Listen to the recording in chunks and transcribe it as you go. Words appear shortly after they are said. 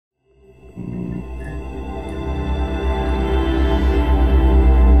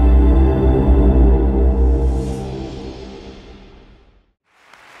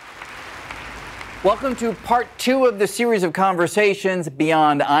Welcome to part 2 of the series of conversations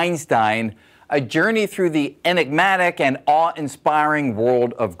Beyond Einstein, a journey through the enigmatic and awe-inspiring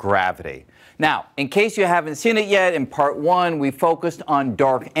world of gravity. Now, in case you haven't seen it yet, in part 1, we focused on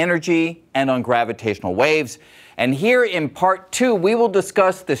dark energy and on gravitational waves. And here in part 2, we will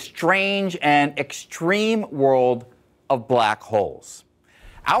discuss the strange and extreme world of black holes.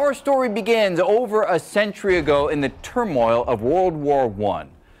 Our story begins over a century ago in the turmoil of World War I.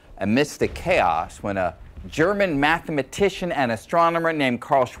 Amidst the chaos, when a German mathematician and astronomer named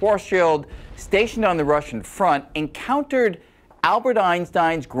Karl Schwarzschild, stationed on the Russian front, encountered Albert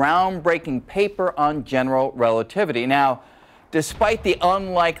Einstein's groundbreaking paper on general relativity. Now, despite the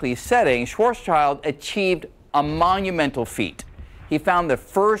unlikely setting, Schwarzschild achieved a monumental feat. He found the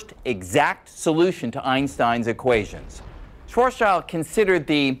first exact solution to Einstein's equations. Schwarzschild considered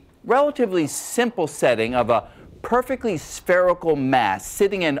the relatively simple setting of a perfectly spherical mass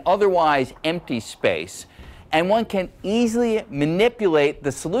sitting in otherwise empty space, and one can easily manipulate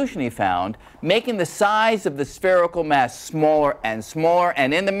the solution he found, making the size of the spherical mass smaller and smaller,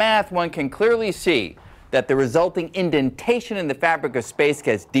 and in the math one can clearly see that the resulting indentation in the fabric of space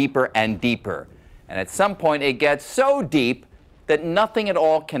gets deeper and deeper. And at some point it gets so deep that nothing at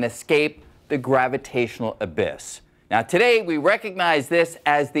all can escape the gravitational abyss. Now today we recognize this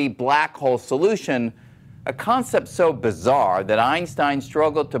as the black hole solution, a concept so bizarre that Einstein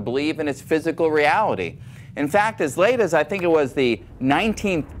struggled to believe in its physical reality. In fact, as late as I think it was the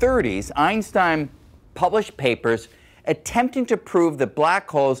 1930s, Einstein published papers attempting to prove that black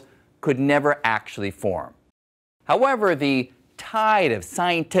holes could never actually form. However, the tide of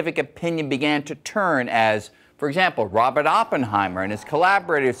scientific opinion began to turn as, for example, Robert Oppenheimer and his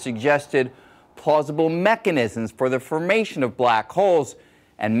collaborators suggested plausible mechanisms for the formation of black holes,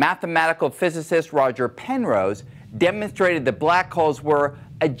 and mathematical physicist Roger Penrose demonstrated that black holes were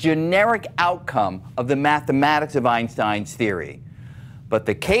a generic outcome of the mathematics of Einstein's theory. But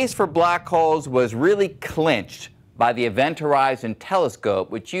the case for black holes was really clinched by the Event Horizon Telescope,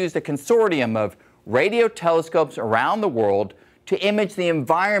 which used a consortium of radio telescopes around the world to image the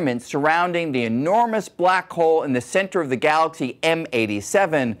environment surrounding the enormous black hole in the center of the galaxy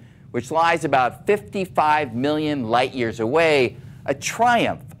M87, which lies about 55 million light years away, a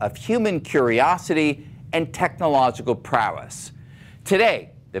triumph of human curiosity and technological prowess. Today,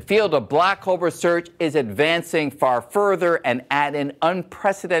 the field of black hole research is advancing far further and at an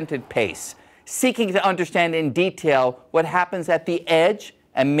unprecedented pace, seeking to understand in detail what happens at the edge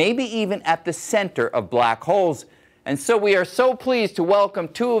and maybe even at the center of black holes. And so we are so pleased to welcome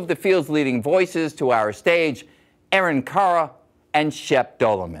two of the field's leading voices to our stage, Erin Kara and Shep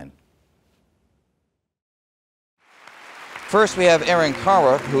Doeleman. First, we have Erin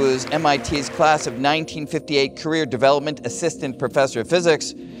Kara, who is MIT's class of 1958 Career Development Assistant Professor of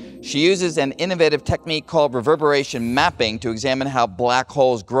Physics. She uses an innovative technique called reverberation mapping to examine how black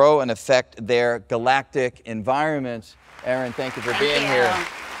holes grow and affect their galactic environments. Erin, thank you for being here.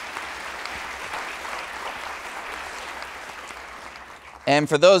 And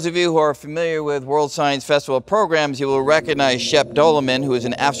for those of you who are familiar with World Science Festival programs, you will recognize Shep Doeleman, who is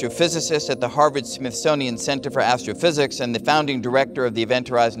an astrophysicist at the Harvard-Smithsonian Center for Astrophysics and the founding director of the Event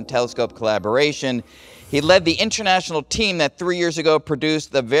Horizon Telescope collaboration. He led the international team that 3 years ago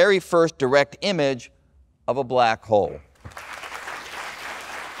produced the very first direct image of a black hole.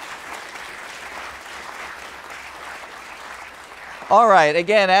 All right,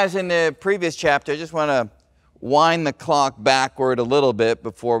 again, as in the previous chapter, I just want to wind the clock backward a little bit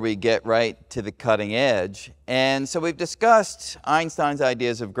before we get right to the cutting edge. And so we've discussed Einstein's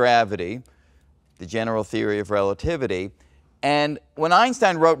ideas of gravity, the general theory of relativity, and when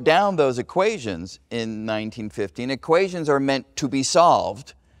Einstein wrote down those equations in 1915, equations are meant to be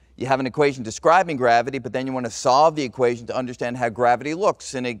solved. You have an equation describing gravity, but then you want to solve the equation to understand how gravity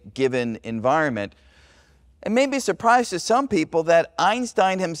looks in a given environment. It may be a surprise to some people that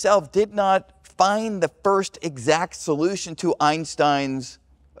Einstein himself did not find the first exact solution to Einstein's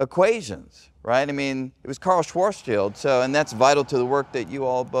equations, right? I mean, it was Karl Schwarzschild, and that's vital to the work that you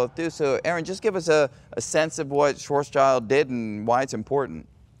all both do. So, Erin, just give us a sense of what Schwarzschild did and why it's important.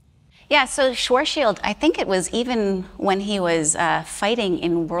 Yeah, so Schwarzschild, I think it was even when he was fighting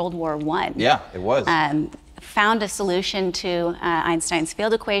in World War I. Yeah, it was. Found a solution to Einstein's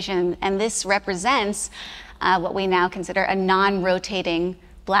field equation, and this represents what we now consider a non-rotating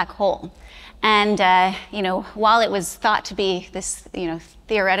black hole. And, while it was thought to be this,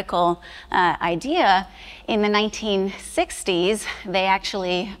 theoretical idea, in the 1960s, they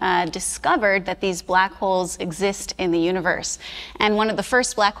actually discovered that these black holes exist in the universe. And one of the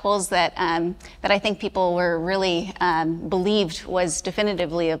first black holes that I think people were really believed was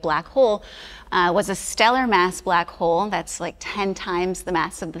definitively a black hole was a stellar mass black hole that's like 10 times the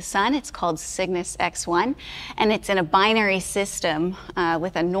mass of the sun. It's called Cygnus X1, and it's in a binary system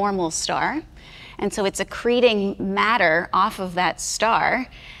with a normal star. And so it's accreting matter off of that star.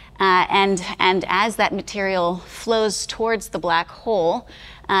 And as that material flows towards the black hole,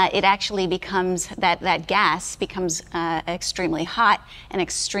 it actually becomes, that gas becomes extremely hot and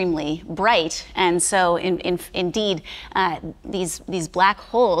extremely bright. And so indeed, these black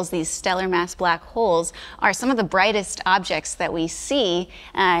holes, these stellar mass black holes, are some of the brightest objects that we see,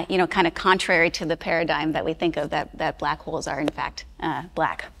 you know, kind of contrary to the paradigm that we think of, that black holes are in fact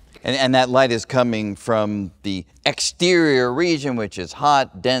black. And that light is coming from the exterior region, which is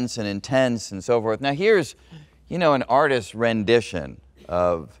hot, dense, and intense, and so forth. Now here's, you know, an artist's rendition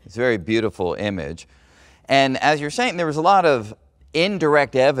of this very beautiful image. And as you're saying, there was a lot of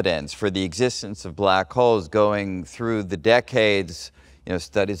indirect evidence for the existence of black holes going through the decades, you know,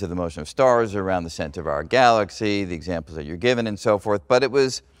 studies of the motion of stars around the center of our galaxy, the examples that you're given, and so forth. But it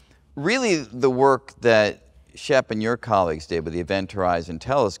was really the work that Shep and your colleagues did with the Event Horizon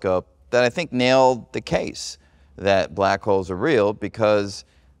Telescope that I think nailed the case that black holes are real, because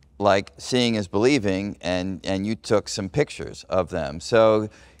like seeing is believing, and you took some pictures of them. So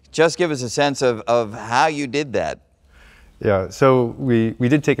just give us a sense of how you did that. Yeah, so we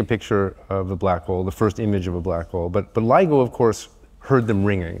did take a picture of a black hole, the first image of a black hole, but LIGO, of course, heard them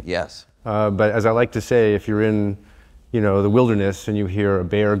ringing. Yes. But as I like to say, if you're in, you know, the wilderness and you hear a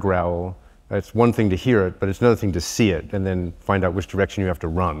bear growl, it's one thing to hear it, but it's another thing to see it and then find out which direction you have to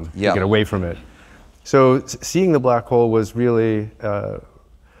run to get away from it. So seeing the black hole was really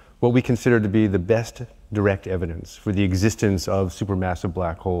what we consider to be the best direct evidence for the existence of supermassive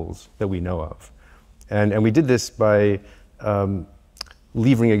black holes that we know of. And we did this by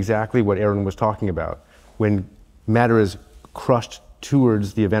levering exactly what Erin was talking about. When matter is crushed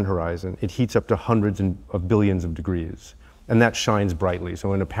towards the event horizon, it heats up to hundreds of billions of degrees. And that shines brightly.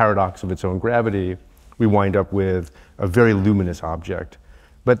 So in a paradox of its own gravity, we wind up with a very luminous object.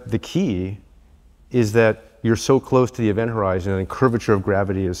 But the key is that you're so close to the event horizon and the curvature of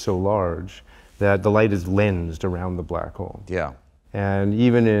gravity is so large that the light is lensed around the black hole. Yeah. And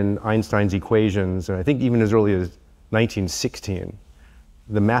even in Einstein's equations, and I think even as early as 1916,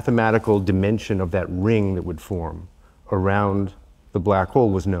 the mathematical dimension of that ring that would form around the black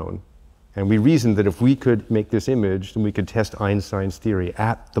hole was known. And we reasoned that if we could make this image, then we could test Einstein's theory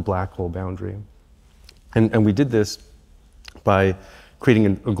at the black hole boundary. And we did this by creating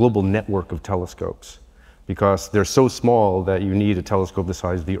a global network of telescopes, because they're so small that you need a telescope the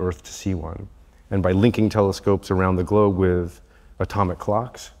size of the Earth to see one. And by linking telescopes around the globe with atomic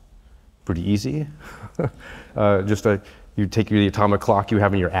clocks, pretty easy. You take the atomic clock you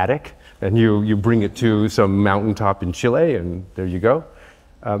have in your attic, and you bring it to some mountaintop in Chile, and there you go.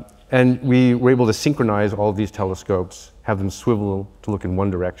 And we were able to synchronize all of these telescopes, have them swivel to look in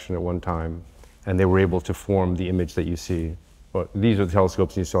one direction at one time, and they were able to form the image that you see. Well, these are the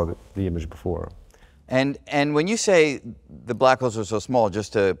telescopes you saw the image before. And when you say the black holes are so small,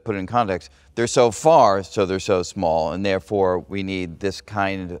 just to put it in context, they're so far, so they're so small, and therefore we need this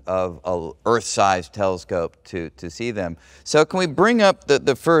kind of a Earth-sized telescope to see them. So can we bring up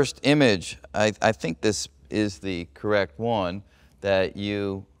the first image? I think this is the correct one that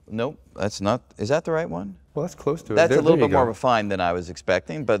you... Nope, that's not. Is that the right one? Well, that's close to it. That's a little bit more refined than I was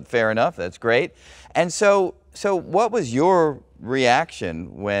expecting, but fair enough. That's great. And so what was your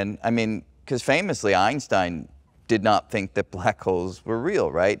reaction when, I mean, because famously Einstein did not think that black holes were real,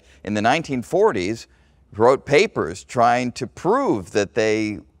 right? In the 1940s, wrote papers trying to prove that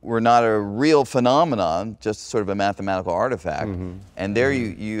they were not a real phenomenon, just sort of a mathematical artifact. Mm-hmm. And there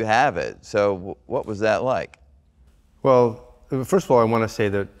you have it. So what was that like? Well, first of all, I want to say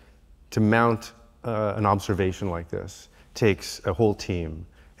that to mount an observation like this takes a whole team,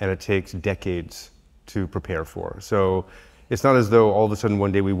 and it takes decades to prepare for. So it's not as though all of a sudden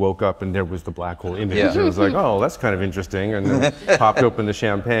one day we woke up and there was the black hole image. Yeah. It was like, oh, that's kind of interesting, and then popped open the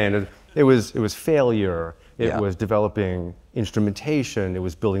champagne. It was failure. It was developing instrumentation. It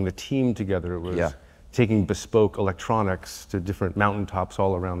was building the team together. It was taking bespoke electronics to different mountaintops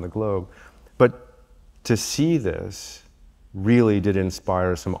all around the globe. But to see this really did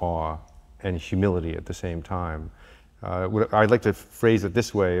inspire some awe and humility at the same time. I'd like to phrase it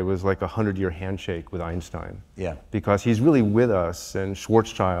this way: it was like a 100-year handshake with Einstein. Yeah. Because he's really with us, and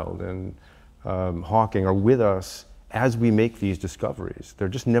Schwarzschild and Hawking are with us as we make these discoveries. They're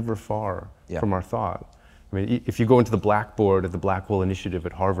just never far from our thought. I mean, if you go into the Blackboard at the Black Hole Initiative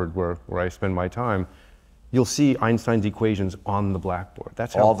at Harvard, where I spend my time, you'll see Einstein's equations on the blackboard.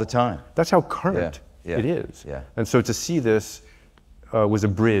 That's how, all the time. That's how current it is. Yeah. And so to see this was a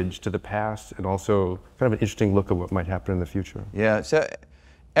bridge to the past and also kind of an interesting look at what might happen in the future. Yeah. So,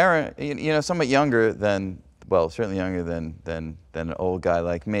 Erin, you know, somewhat younger than, well, certainly younger than an old guy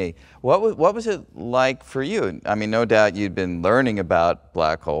like me. What was it like for you? I mean, no doubt you'd been learning about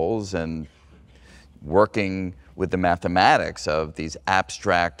black holes and working with the mathematics of these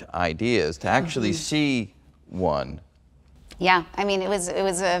abstract ideas to actually see one. Yeah, I mean, it was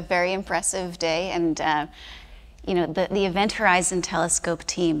a very impressive day, and you know, the Event Horizon Telescope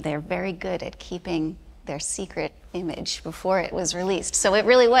team, they're very good at keeping their secret image before it was released. So it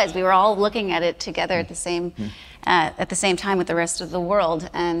really was. We were all looking at it together at the same time with the rest of the world,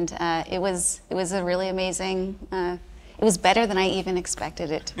 and it was a really amazing. It was better than I even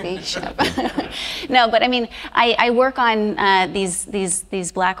expected it to be, Shep. No, but I mean, I work on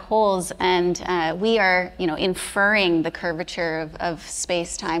these black holes, and we are, you know, inferring the curvature of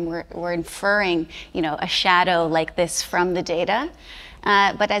space-time. We're inferring, you know, a shadow like this from the data.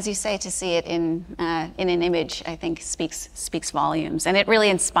 But as you say, to see it in an image, I think speaks volumes, and it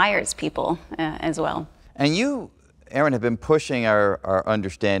really inspires people as well. And you, Erin, have been pushing our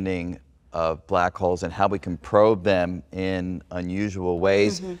understanding of black holes and how we can probe them in unusual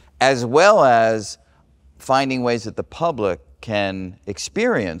ways, as well as finding ways that the public can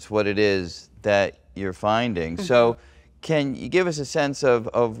experience what it is that you're finding. So can you give us a sense of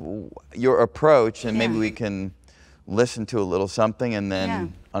your approach, and maybe we can listen to a little something and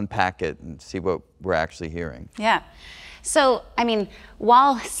then unpack it and see what we're actually hearing? Yeah. So, I mean,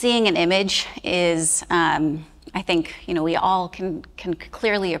 while seeing an image is, I think, you know, we all can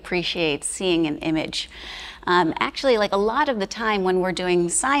clearly appreciate seeing an image. Actually, like a lot of the time when we're doing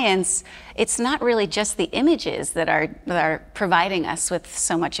science, it's not really just the images that are providing us with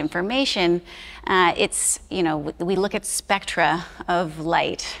so much information. It's, you know, we look at spectra of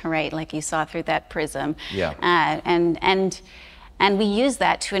light, right, like you saw through that prism. Yeah. And we use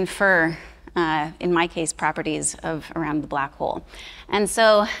that to infer, in my case, properties around the black hole. And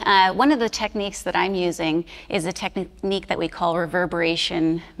so one of the techniques that I'm using is a technique that we call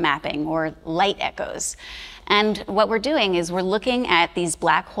reverberation mapping, or light echoes. And what we're doing is we're looking at these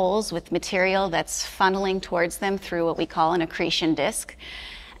black holes with material that's funneling towards them through what we call an accretion disk.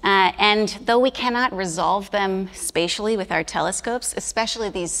 And though we cannot resolve them spatially with our telescopes, especially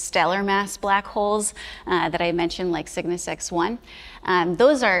these stellar mass black holes that I mentioned, like Cygnus X1,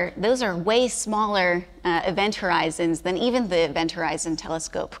 those are way smaller event horizons than even the Event Horizon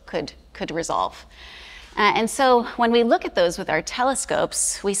Telescope could resolve. And so when we look at those with our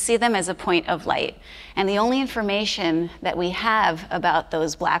telescopes, we see them as a point of light. And the only information that we have about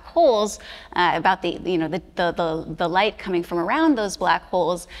those black holes, about the light coming from around those black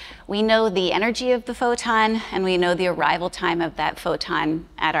holes, we know the energy of the photon, and we know the arrival time of that photon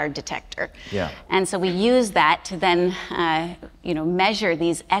at our detector. Yeah. And so we use that to then measure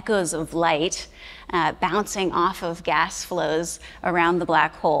these echoes of light bouncing off of gas flows around the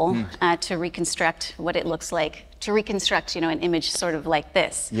black hole to reconstruct what it looks like, to reconstruct, an image sort of like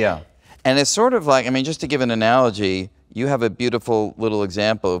this. Yeah. And it's sort of like, I mean, just to give an analogy, you have a beautiful little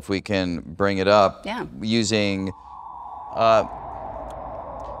example, if we can bring it up, using, so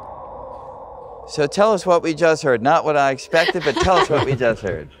tell us what we just heard. Not what I expected, but tell us what we just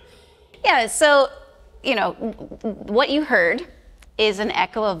heard. Yeah, so, what you heard is an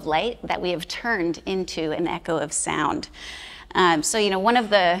echo of light that we have turned into an echo of sound. So, one of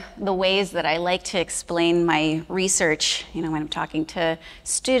the ways that I like to explain my research, when I'm talking to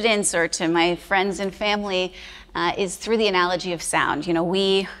students or to my friends and family, is through the analogy of sound.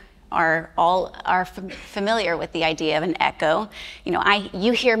 We are familiar with the idea of an echo.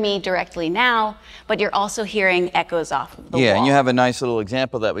 You hear me directly now, but you're also hearing echoes off of the wall. Yeah, and you have a nice little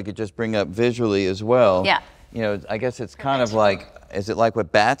example that we could just bring up visually as well. Yeah. I guess it's kind of like, is it like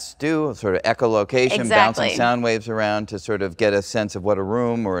what bats do, sort of echolocation, bouncing sound waves around to sort of get a sense of what a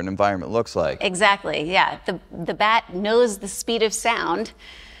room or an environment looks like? Exactly, yeah. The bat knows the speed of sound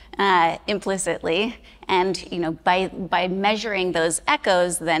implicitly, and by measuring those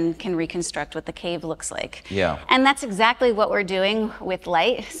echoes, then can reconstruct what the cave looks like. Yeah. And that's exactly what we're doing with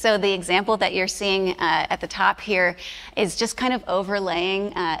light. So the example that you're seeing at the top here is just kind of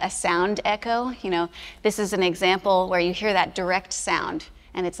overlaying a sound echo. This is an example where you hear that direct sound,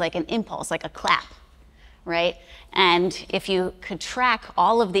 and it's like an impulse, like a clap, right? And if you could track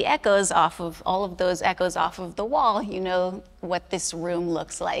all of the echoes off of the wall, you know what this room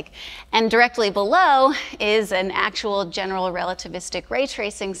looks like. And directly below is an actual general relativistic ray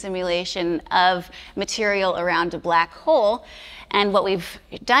tracing simulation of material around a black hole. And what we've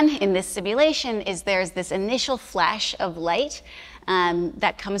done in this simulation is there's this initial flash of light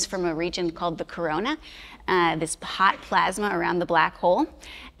that comes from a region called the corona. this hot plasma around the black hole,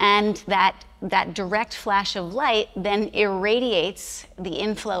 and that direct flash of light then irradiates the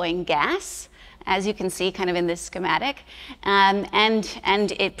inflowing gas, as you can see kind of in this schematic,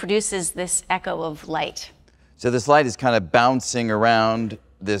 and it produces this echo of light. So this light is kind of bouncing around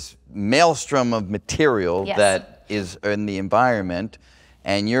this maelstrom of material that is in the environment,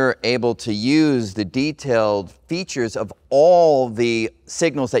 and you're able to use the detailed features of all the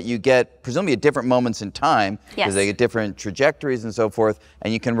signals that you get, presumably at different moments in time, because they get different trajectories and so forth,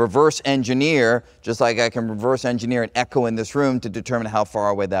 and you can reverse engineer, just like I can reverse engineer an echo in this room to determine how far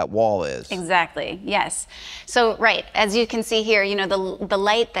away that wall is. Exactly, yes. So, right, as you can see here, you know, the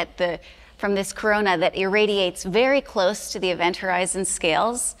light from this corona that irradiates very close to the event horizon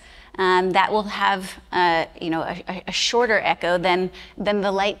scales, that will have you know, a shorter echo than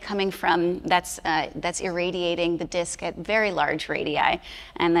the light coming from that's irradiating the disk at very large radii.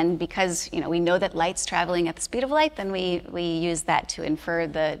 And then because, you know, we know that light's traveling at the speed of light, then we use that to infer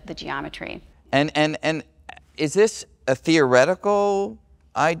the geometry. And is this a theoretical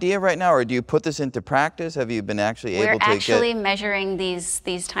idea right now, or do you put this into practice? Have you been actually able to We're actually measuring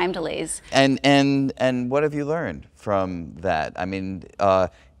these time delays. And what have you learned from that? I mean,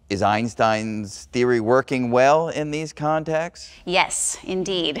 is Einstein's theory working well in these contexts? Yes,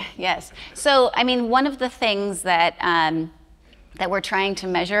 indeed, yes. So, I mean, one of the things that that we're trying to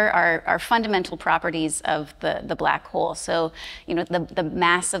measure are fundamental properties of the black hole. So, you know, the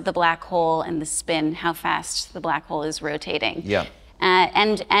mass of the black hole and the spin, how fast the black hole is rotating. Yeah.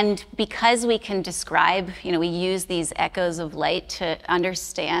 And because we can describe, you know, we use these echoes of light to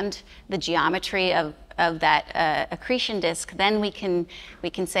understand the geometry of that accretion disk, then we can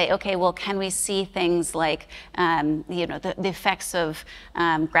say, okay, well, can we see things like, you know, the effects of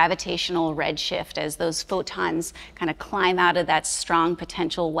gravitational redshift as those photons kind of climb out of that strong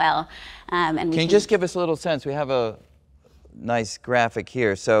potential well. And can you just give us a little sense? We have a nice graphic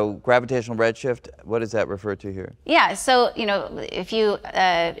here. So gravitational redshift, what does that refer to here? Yeah, so, you know, if you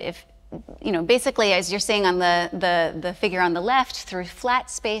know, basically, as you're seeing on the figure on the left, through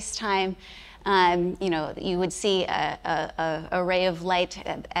flat space-time, you know, you would see a ray of light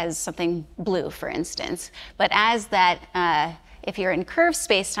as something blue, for instance. But as that, if you're in curved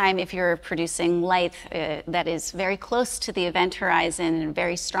space-time, if you're producing light that is very close to the event horizon and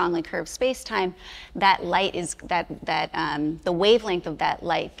very strongly curved space-time, that light is the wavelength of that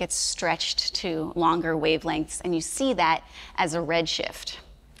light gets stretched to longer wavelengths, and you see that as a redshift.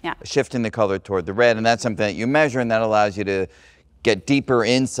 Yeah. A shift in the color toward the red, and that's something that you measure, and that allows you to get deeper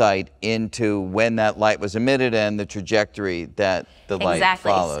insight into when that light was emitted and the trajectory that the light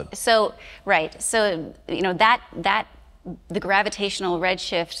followed. So, right. So, you know, the gravitational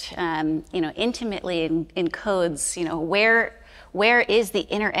redshift, you know, intimately encodes, you know, where is the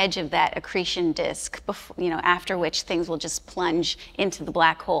inner edge of that accretion disk, before, you know, after which things will just plunge into the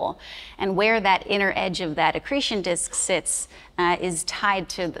black hole. And where that inner edge of that accretion disk sits is tied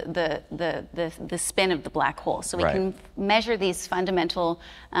to the spin of the black hole. So we can measure these fundamental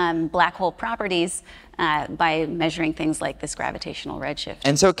black hole properties by measuring things like this gravitational redshift.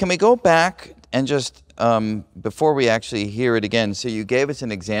 And so can we go back and just, before we actually hear it again, so you gave us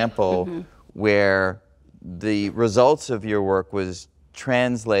an example where the results of your work was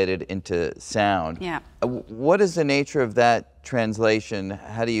translated into sound. Yeah. What is the nature of that translation?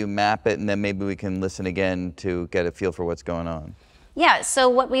 How do you map it? And then maybe we can listen again to get a feel for what's going on. Yeah, so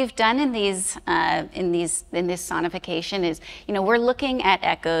what we've done in this sonification is, you know, we're looking at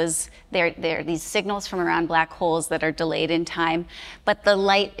echoes. They're these signals from around black holes that are delayed in time, but the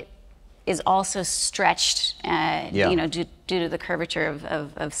light is also stretched, you know, due to the curvature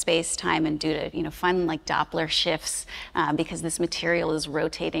of space-time and due to, you know, fun like Doppler shifts because this material is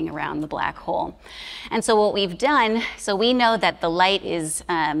rotating around the black hole. And so what we've done, so we know that the light is,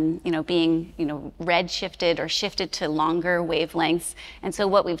 you know, being, you know, red shifted or shifted to longer wavelengths. And so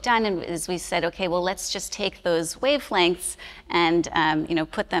what we've done is we said, okay, well, let's just take those wavelengths and, you know,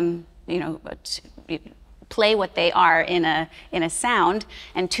 put them, you know, play what they are in a sound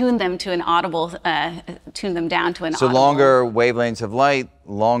and tune them to an audible, tune them down to an audible. So longer wavelengths of light,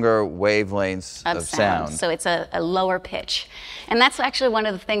 longer wavelengths of sound. So it's a lower pitch. And that's actually one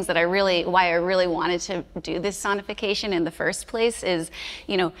of the things that why I really wanted to do this sonification in the first place is,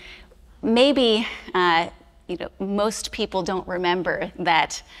 you know, maybe, you know, most people don't remember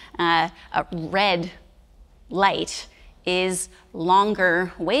that a red light is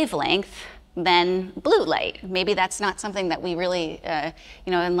longer wavelength than blue light. Maybe that's not something that we really,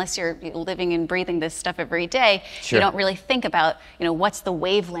 you know, unless you're living and breathing this stuff every day, you don't really think about, you know, what's the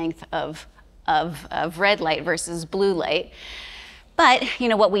wavelength of red light versus blue light. But you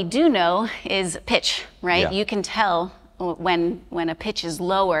know what we do know is pitch, right? Yeah. You can tell when a pitch is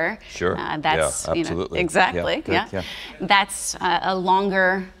lower. Sure. That's yeah, you know, absolutely. exactly. Yeah, Yeah. good, That's a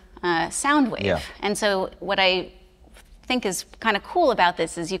longer sound wave. Yeah. And so what I think is kind of cool about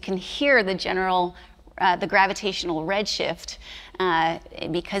this is you can hear the general the gravitational redshift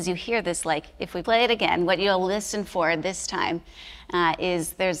because you hear this, like if we play it again, what you'll listen for this time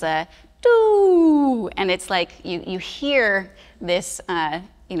is there's a doo, and it's like you hear this,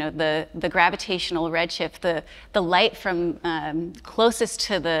 you know, the gravitational redshift, the light from closest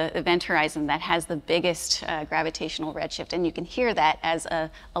to the event horizon that has the biggest gravitational redshift, and you can hear that as a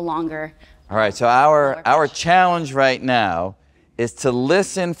longer. All right, so our challenge right now is to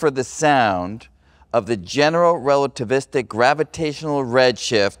listen for the sound of the general relativistic gravitational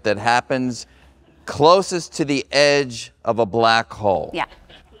redshift that happens closest to the edge of a black hole. Yeah.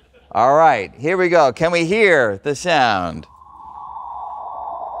 All right, here we go. Can we hear the sound?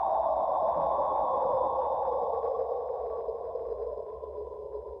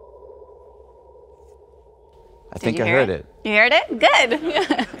 I think I heard it. You heard it?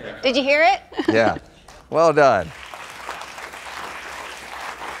 Good. Did you hear it? Yeah. Well done.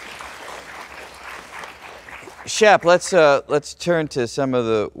 Shep, let's turn to some of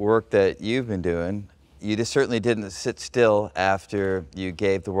the work that you've been doing. You just certainly didn't sit still after you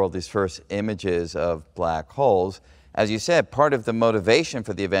gave the world these first images of black holes. As you said, part of the motivation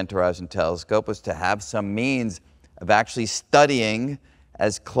for the Event Horizon Telescope was to have some means of actually studying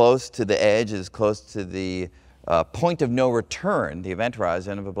as close to the edge, as close to the point of no return, the event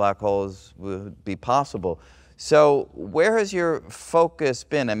horizon of a black hole would be possible. So where has your focus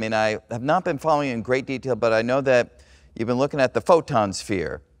been? I mean, I have not been following in great detail, but I know that you've been looking at the photon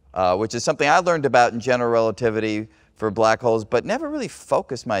sphere, which is something I learned about in general relativity for black holes, but never really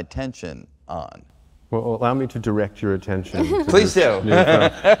focused my attention on. Well, allow me to direct your attention to Please do.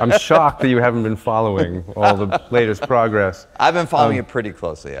 I'm shocked that you haven't been following all the latest progress. I've been following it pretty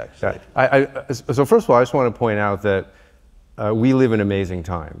closely, actually. So first of all, I just want to point out that we live in amazing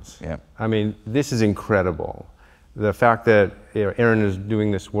times. Yeah. I mean, this is incredible. The fact that Erin is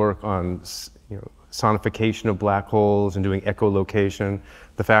doing this work on sonification of black holes and doing echolocation,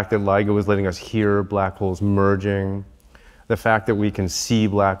 the fact that LIGO is letting us hear black holes merging, the fact that we can see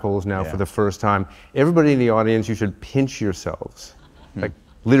black holes now for the first time. Everybody in the audience, you should pinch yourselves. Like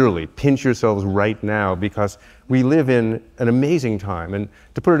literally, pinch yourselves right now, because we live in an amazing time. And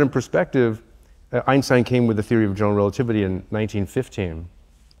to put it in perspective, Einstein came with the theory of general relativity in 1915.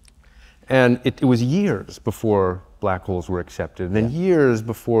 And it was years before black holes were accepted, and then years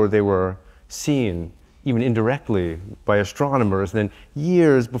before they were seen, even indirectly, by astronomers, and then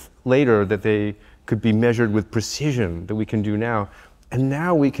years later that they could be measured with precision that we can do now. And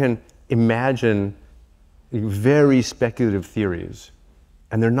now we can imagine very speculative theories,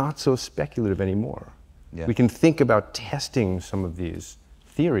 and they're not so speculative anymore. Yeah. We can think about testing some of these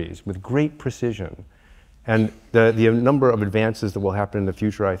theories with great precision. And the number of advances that will happen in the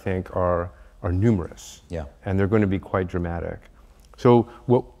future, I think, are numerous. Yeah. And they're going to be quite dramatic. So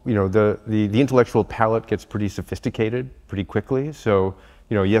the intellectual palette gets pretty sophisticated pretty quickly. So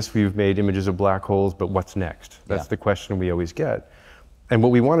yes, we've made images of black holes, but what's next? That's the question we always get. And what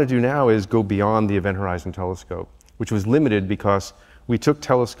we want to do now is go beyond the Event Horizon Telescope, which was limited because we took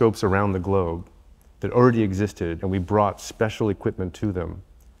telescopes around the globe that already existed, and we brought special equipment to them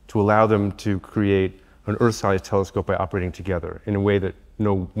to allow them to create an Earth-sized telescope by operating together in a way that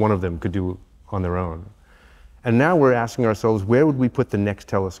no one of them could do on their own. And now we're asking ourselves, where would we put the next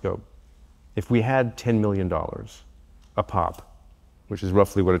telescope? If we had $10 million a pop, which is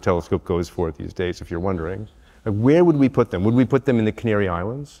roughly what a telescope goes for these days, if you're wondering, where would we put them? Would we put them in the Canary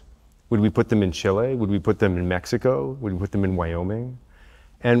Islands? Would we put them in Chile? Would we put them in Mexico? Would we put them in Wyoming?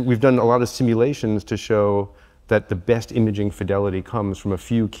 And we've done a lot of simulations to show that the best imaging fidelity comes from a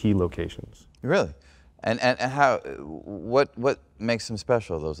few key locations. Really? And how, what makes them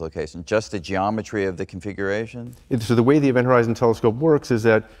special, those locations? Just the geometry of the configuration? So the way the Event Horizon Telescope works is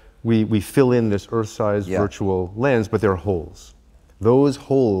that we fill in this Earth-sized virtual lens, but there are holes. Those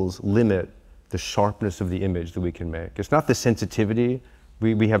holes limit the sharpness of the image that we can make. It's not the sensitivity.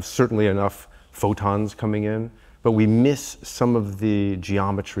 We have certainly enough photons coming in, but we miss some of the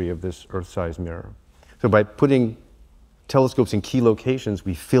geometry of this Earth-sized mirror. So by putting telescopes in key locations,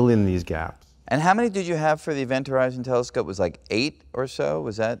 we fill in these gaps. And how many did you have for the Event Horizon Telescope? It was like 8 or so?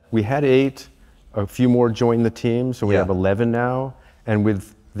 Was that? We had 8. A few more joined the team, so we have 11 now. And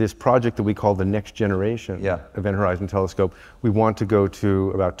with this project that we call the Next Generation Event Horizon Telescope, we want to go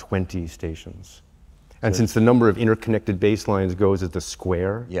to about 20 stations. And since the number of interconnected baselines goes as the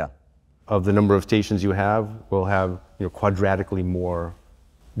square of the number of stations you have will have quadratically more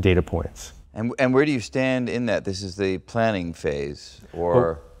data points. And where do you stand in that? This is the planning phase,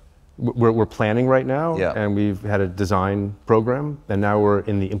 or? Well, we're planning right now, yeah. And we've had a design program, and now we're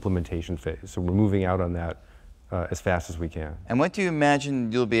in the implementation phase. So we're moving out on that as fast as we can. And what do you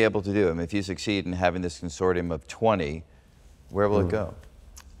imagine you'll be able to do? I mean, if you succeed in having this consortium of 20, where will it go?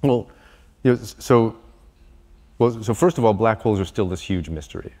 Well, so first of all, black holes are still this huge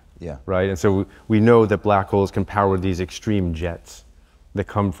mystery. Yeah. Right? And so we know that black holes can power these extreme jets that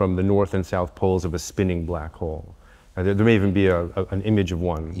come from the north and south poles of a spinning black hole. There may even be an image of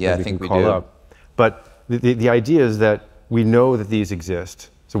one that we can call do. up. But the idea is that we know that these exist.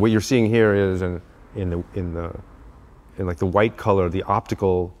 So what you're seeing here is in like the white color, the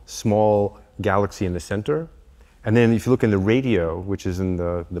optical small galaxy in the center. And then if you look in the radio, which is in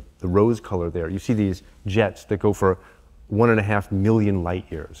the rose color there, you see these jets that go for 1.5 million light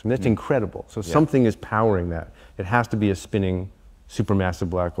years. I mean, that's incredible. So something is powering that. It has to be a spinning supermassive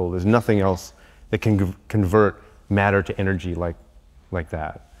black hole. There's nothing else that can convert matter to energy like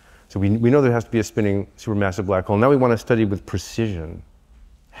that. So we know there has to be a spinning supermassive black hole. Now we want to study with precision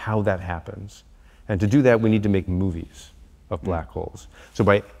how that happens. And to do that, we need to make movies of black holes. So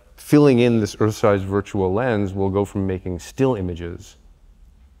by filling in this Earth-sized virtual lens, we'll go from making still images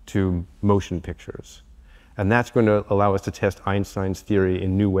to motion pictures. And that's going to allow us to test Einstein's theory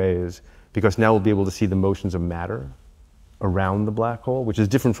in new ways, because now we'll be able to see the motions of matter around the black hole, which is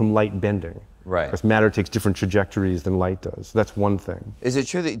different from light bending. Right. Because matter takes different trajectories than light does. So that's one thing. Is it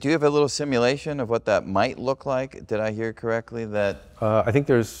true that, do you have a little simulation of what that might look like? Did I hear correctly that? I think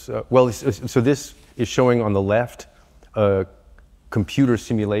there's, so this is showing on the left a computer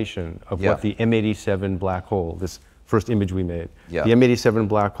simulation of what the M87 black hole, this first image we made. Yeah. The M87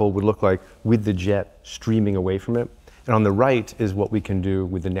 black hole would look like with the jet streaming away from it. And on the right is what we can do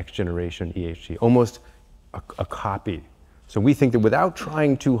with the next generation EHT, almost a copy. So we think that without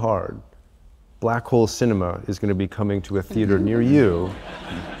trying too hard, black hole cinema is going to be coming to a theater near you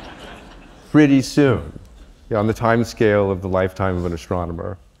pretty soon, on the time scale of the lifetime of an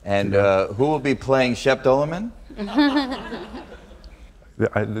astronomer. And who will be playing Shep Doeleman?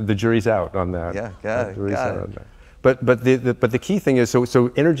 The jury's out on that. Yeah, got it. But the key thing is,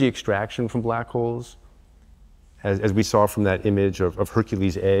 so energy extraction from black holes, as we saw from that image of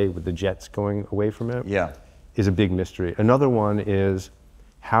Hercules A with the jets going away from it, is a big mystery. Another one is,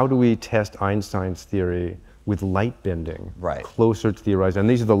 how do we test Einstein's theory with light bending closer to the horizon? And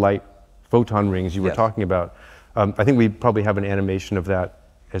these are the light photon rings you were talking about. I think we probably have an animation of that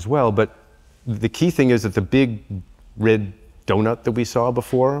as well. But the key thing is that the big red donut that we saw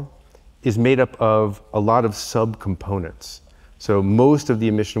before is made up of a lot of subcomponents. So most of the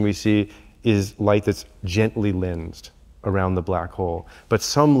emission we see is light that's gently lensed around the black hole. But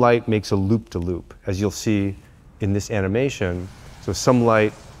some light makes a loop-to-loop, as you'll see in this animation. So some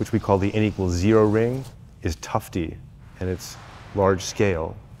light, which we call the n=0 ring, is tufty, and it's large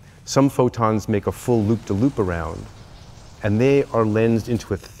scale. Some photons make a full loop-to-loop around, and they are lensed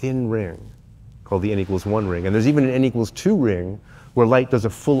into a thin ring called the n=1 ring. And there's even an n=2 ring where light does a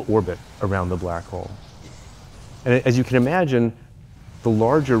full orbit around the black hole. And as you can imagine, the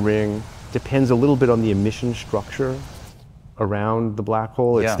larger ring depends a little bit on the emission structure around the black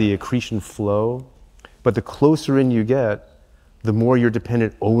hole. It's the accretion flow. But the closer in you get, the more you're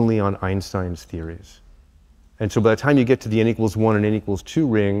dependent only on Einstein's theories. And so by the time you get to the n=1 and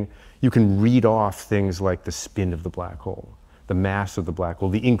n=2 ring, you can read off things like the spin of the black hole, the mass of the black hole,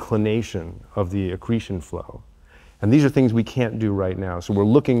 the inclination of the accretion flow. And these are things we can't do right now. So we're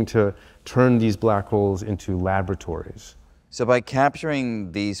looking to turn these black holes into laboratories. So by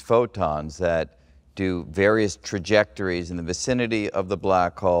capturing these photons that do various trajectories in the vicinity of the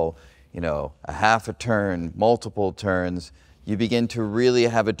black hole, a half a turn, multiple turns, you begin to really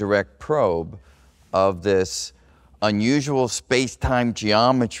have a direct probe of this unusual space-time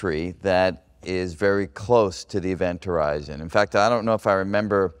geometry that is very close to the event horizon. In fact, I don't know if I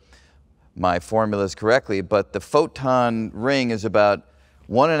remember my formulas correctly, but the photon ring is about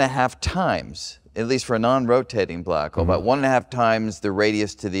 1.5 times, at least for a non-rotating black hole, about 1.5 times the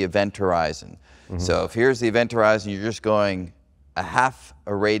radius to the event horizon. So if here's the event horizon, you're just going a half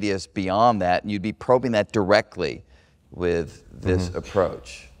a radius beyond that, and you'd be probing that directly with this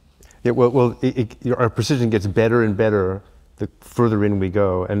approach. Yeah, well, our precision gets better and better the further in we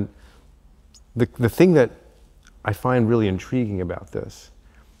go. And the thing that I find really intriguing about this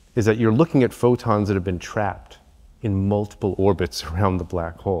is that you're looking at photons that have been trapped in multiple orbits around the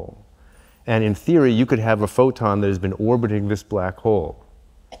black hole. And in theory, you could have a photon that has been orbiting this black hole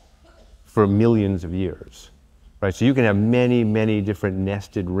for millions of years. right? So you can have many, many different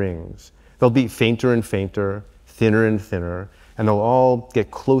nested rings. They'll be fainter and fainter, thinner and thinner, and they'll all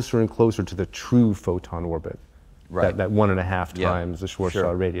get closer and closer to the true photon orbit, right. that 1.5 times the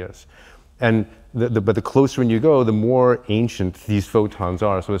Schwarzschild radius. And but the closer you go, the more ancient these photons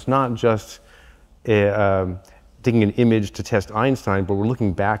are. So it's not just taking an image to test Einstein, but we're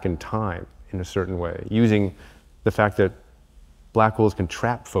looking back in time in a certain way, using the fact that black holes can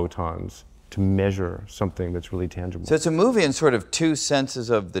trap photons to measure something that's really tangible. So it's a movie in sort of two senses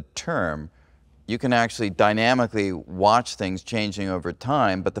of the term. You can actually dynamically watch things changing over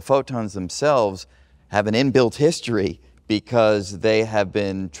time, but the photons themselves have an inbuilt history because they have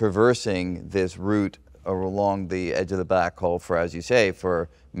been traversing this route along the edge of the black hole for, as you say, for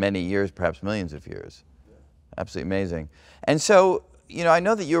many years, perhaps millions of years. Absolutely amazing. And so, you know, I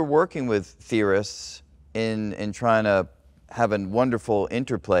know that you're working with theorists in trying to have a wonderful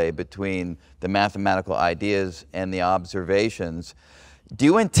interplay between the mathematical ideas and the observations. Do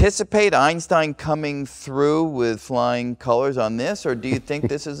you anticipate Einstein coming through with flying colors on this, or do you think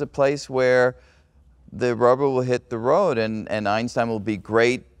this is a place where the rubber will hit the road and Einstein will be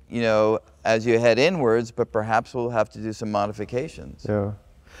great, you know, as you head inwards, but perhaps we'll have to do some modifications? Yeah.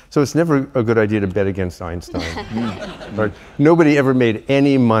 So it's never a good idea to bet against Einstein. Right? Nobody ever made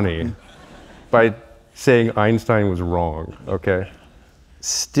any money by saying Einstein was wrong, okay?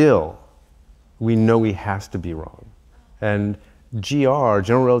 Still, we know he has to be wrong. And GR,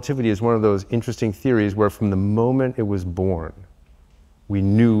 general relativity, is one of those interesting theories where from the moment it was born, we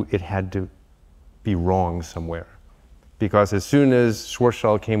knew it had to be wrong somewhere. Because as soon as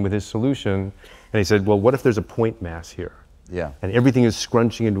Schwarzschild came with his solution, and he said, well, what if there's a point mass here? Yeah. And everything is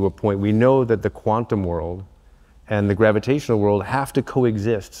scrunching into a point. We know that the quantum world and the gravitational world have to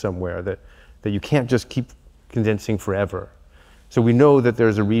coexist somewhere, that you can't just keep condensing forever. So we know that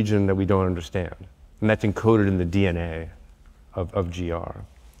there's a region that we don't understand, and that's encoded in the DNA of GR.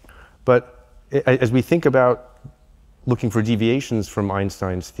 But as we think about looking for deviations from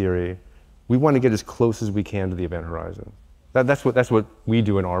Einstein's theory, we want to get as close as we can to the event horizon. That's what we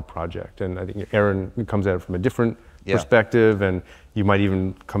do in our project, and I think Erin comes at it from a different perspective, and you might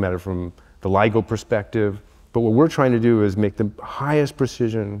even come at it from the LIGO perspective. But what we're trying to do is make the highest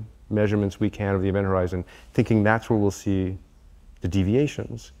precision measurements we can of the event horizon, thinking that's where we'll see the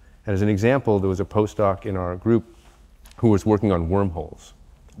deviations. And as an example, there was a postdoc in our group who was working on wormholes.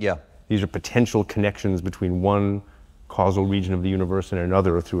 Yeah. These are potential connections between one causal region of the universe and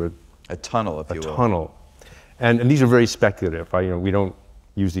another through a tunnel, if you will. A tunnel. And these are very speculative. We don't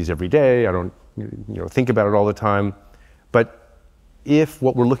use these every day. I don't think about it all the time. But if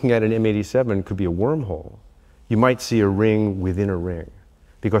what we're looking at in M87 could be a wormhole, you might see a ring within a ring,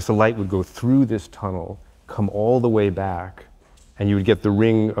 because the light would go through this tunnel, come all the way back, and you would get the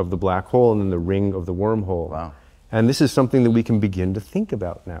ring of the black hole and then the ring of the wormhole. Wow. And this is something that we can begin to think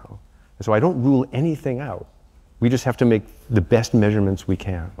about now. And so I don't rule anything out. We just have to make the best measurements we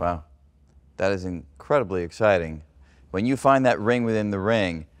can. Wow. That is incredibly exciting. When you find that ring within the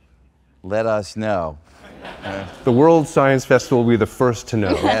ring, let us know. The World Science Festival will be the first to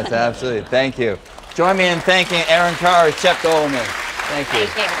know. Yes, absolutely. Thank you. Join me in thanking Erin Kara, Shep Doeleman. Thank you.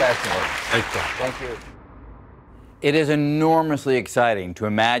 Thank you. Thank you. It is enormously exciting to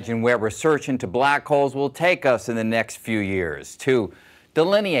imagine where research into black holes will take us in the next few years. To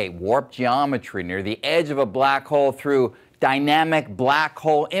delineate warp geometry near the edge of a black hole through dynamic black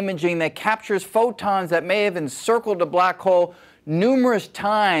hole imaging that captures photons that may have encircled a black hole numerous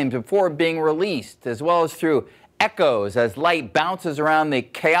times before being released, as well as through echoes as light bounces around the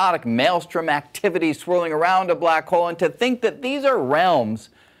chaotic maelstrom activity swirling around a black hole, and to think that these are realms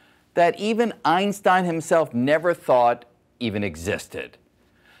that even Einstein himself never thought even existed.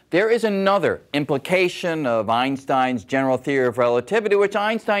 There is another implication of Einstein's general theory of relativity, which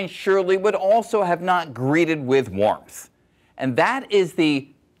Einstein surely would also have not greeted with warmth. And that is the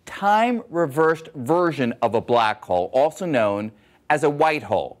time-reversed version of a black hole, also known as a white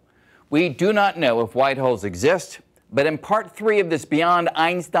hole. We do not know if white holes exist, but in part 3 of this Beyond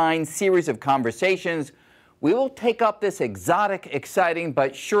Einstein series of conversations, we will take up this exotic, exciting,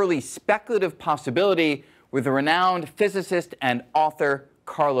 but surely speculative possibility with the renowned physicist and author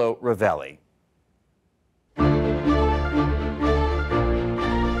Carlo Rovelli.